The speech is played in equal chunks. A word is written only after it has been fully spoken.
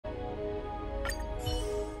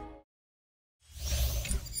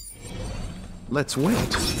Let's wait.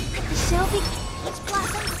 The show begins,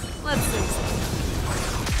 Blossom. Let's see.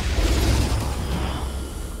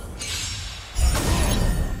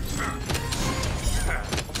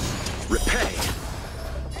 Repay.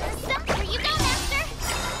 Where you go, Master?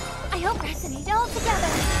 I hope resonate all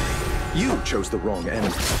together. You chose the wrong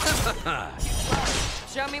enemy.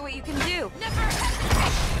 Show me what you can do. Never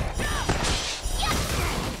hesitate.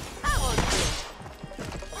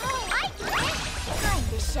 Oh, I get it. Time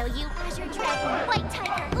to show you Azure Dragon, White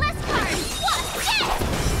Tiger, less cards. Watch this!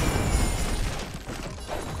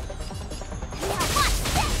 Now watch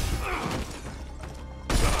this!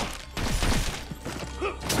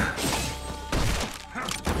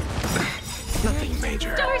 Nothing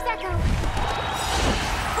major. Doors echo.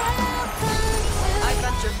 I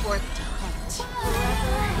venture forth to hunt.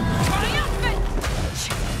 Triumphant!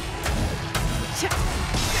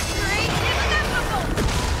 Victory inevitable!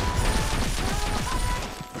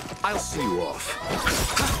 I'll see you off.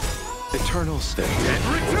 Eternal stay. And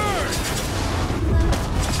return!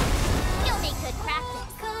 You'll make good practice.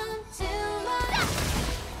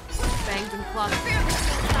 Fangs and claws.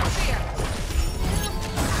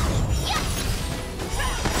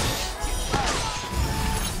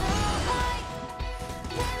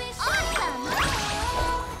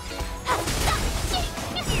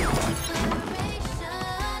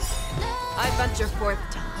 I venture forth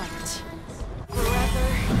to hunt. Forever.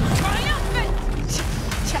 Triumphant!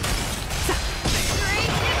 Victory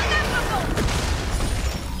inevitable!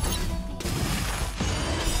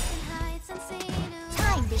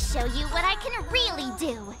 Time to show you what I can really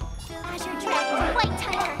do. Azure Dragon, White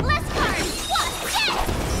Tiger, less cards. Watch this!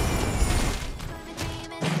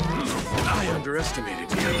 I underestimated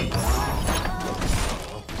you.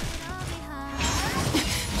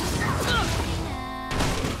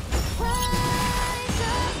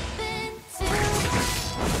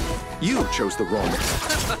 You chose the wrong one.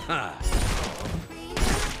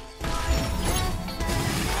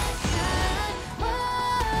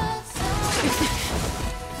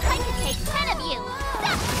 I can take 10 of you!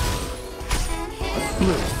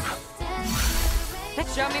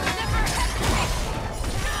 Show me what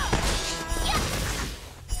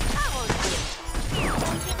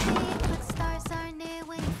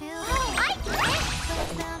Oh, I get it!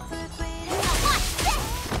 Now watch this!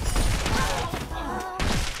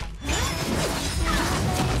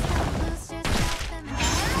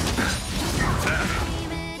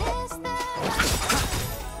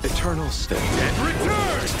 Eternal stay. And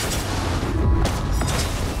return!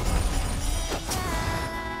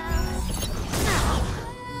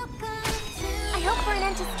 I hope for an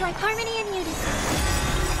end to strike harmony and unity.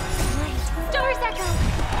 Right. Stars echo!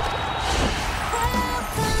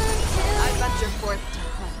 I venture forth to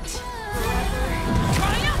hunt.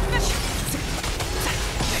 Triumphant!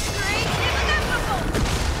 Victory inevitable!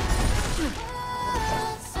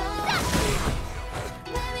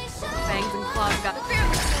 Fangs and claws got fear.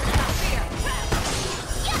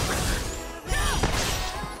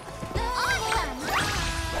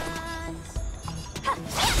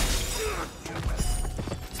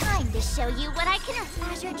 Time to show you what I can.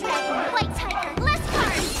 Azure Dragon, White Tiger, less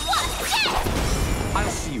cards. Watch this! I'll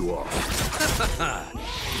see you off.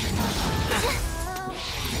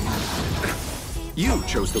 You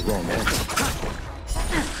chose the wrong enemy.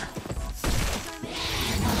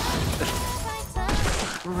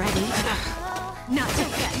 Ready? Not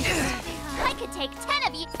defend. I could take 10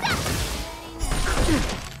 of you.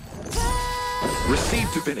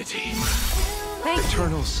 Receive divinity. Thank you.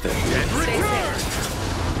 Eternal stay. And Stay return! safe.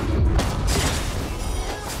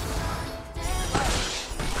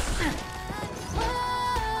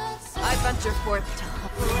 I venture forth to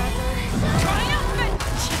hunt. Triumphant!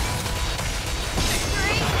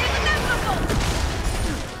 Victory inevitable!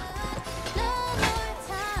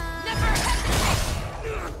 Never hesitate!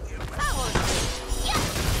 That was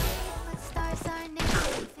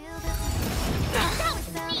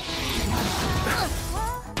neat!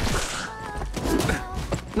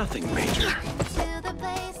 Nothing major.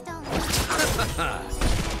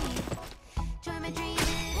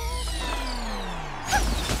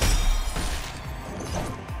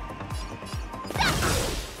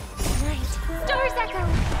 Stars echo!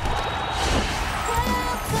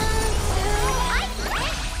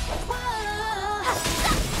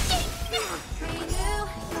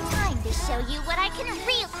 Time to show you what I can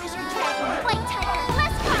real Azure Dragon, White Tiger,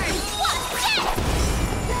 less cards. Watch this!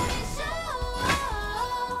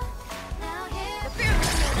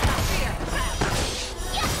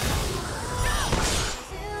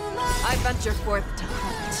 I venture forth to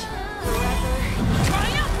hunt.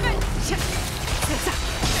 Triumphant!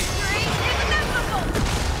 Victory inevitable!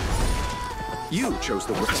 You chose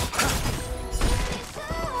the word.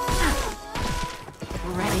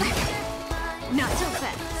 Ready? Not so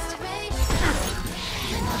fast.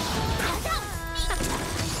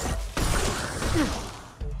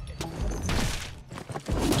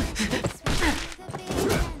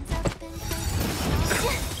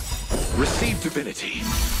 Receive divinity.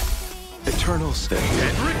 Eternal stay.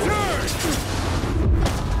 And return!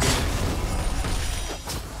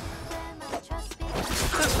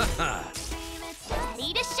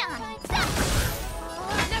 Ready to shine.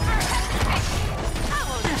 Never hesitate.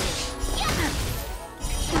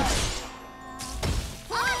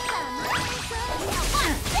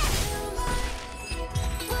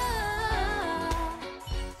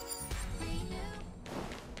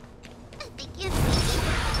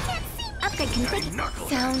 Upgrade complete.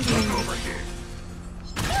 Sound over here.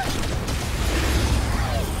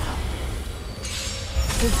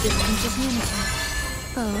 Resistance of unity.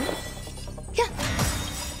 Oh. Yeah.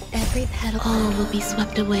 Every petal. All will be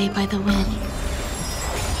swept away by the wind.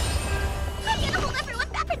 I'm gonna hold everyone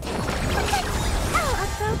backwards. Okay. Oh,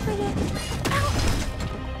 appropriate. Oh.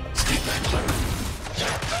 Stay back, Clara.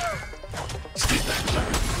 Stay back,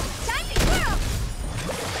 Clara. Time to twirl.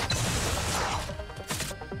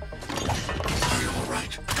 Are you all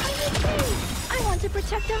right? I'm okay. I want to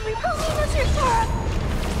protect every Pokemon your Clara.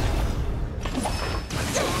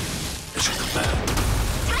 It's your command.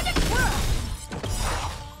 Time to twirl.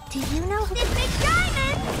 Do you know who this big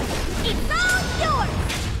diamond? It's all yours.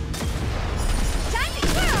 Time to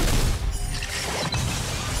twirl.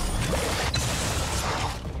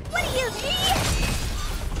 What do you need?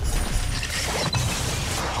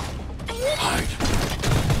 Hide.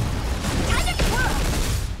 Time to twirl.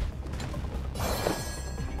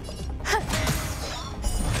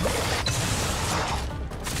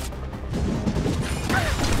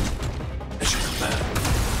 It's your command.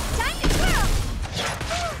 Time to twirl.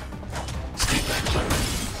 Stay back, Clara.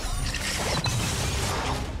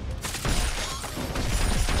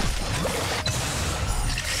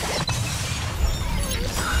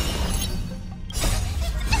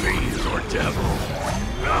 Fiend or devil.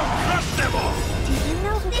 I'll crush them all. Do you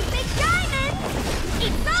know who this big diamond?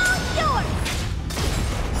 It's all yours.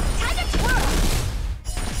 Time to twirl.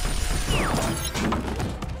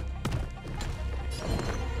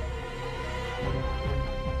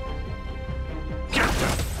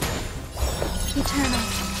 Eternal.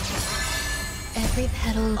 Every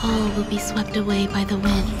petal. All will be swept away by the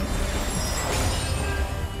wind.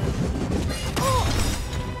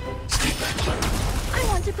 Stay back, Clara. I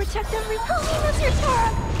want to protect every Pokemon your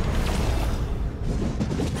Clara.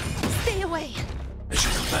 Stay away. It's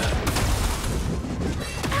your command.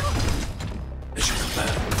 It's your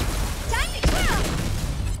command. Time to twirl.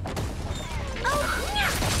 Oh,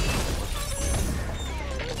 yeah.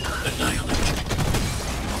 Annihilate.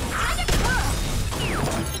 Time to twirl.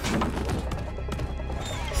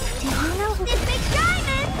 Do you know who this big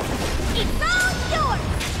diamond? It's all yours.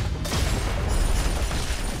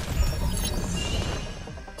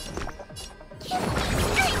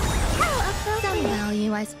 Some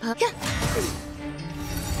value, I suppose. Yeah.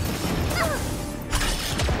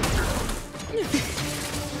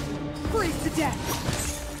 Freeze to death.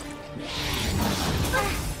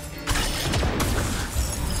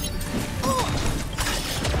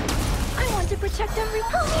 I want to protect every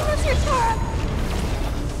Pokemon your Clara.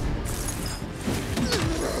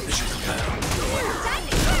 It's your command. Time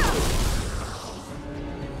to twirl.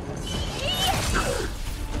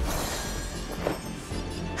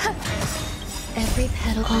 Every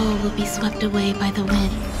petal. All will be swept away by the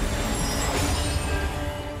wind.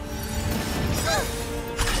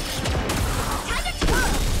 Time to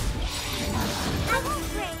twirl. I won't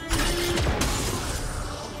break.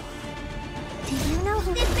 Do you know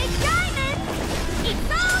who this big diamond? It's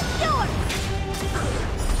all yours.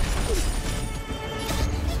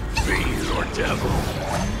 Fiend or devil.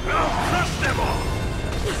 I'll crush them all.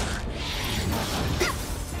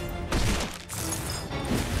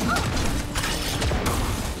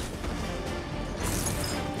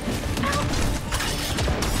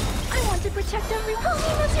 I want to protect every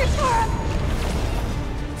Pokemon your Clara.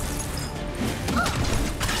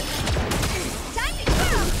 Time to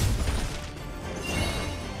twirl.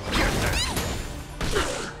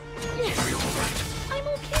 Are you all right? I'm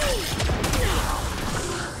okay.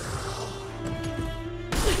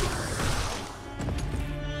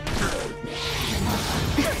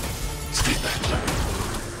 Stay back, Clara.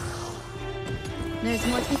 There's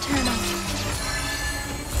more eternal.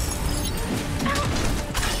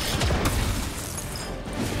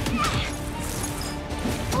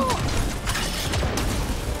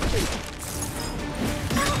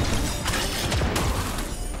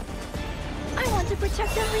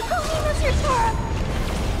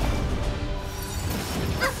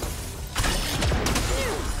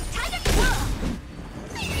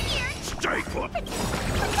 Do you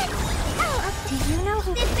know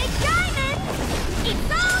who this big diamond?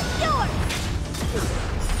 It's all yours!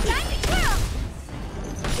 Time to kill!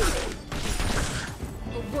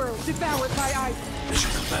 A world devoured by ice.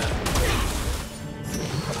 Mission command.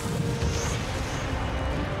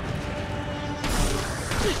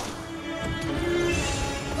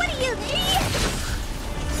 What do you need?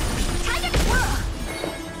 Time to whirl!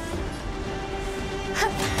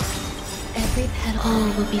 Every petal, all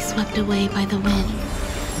will be swept away by the wind.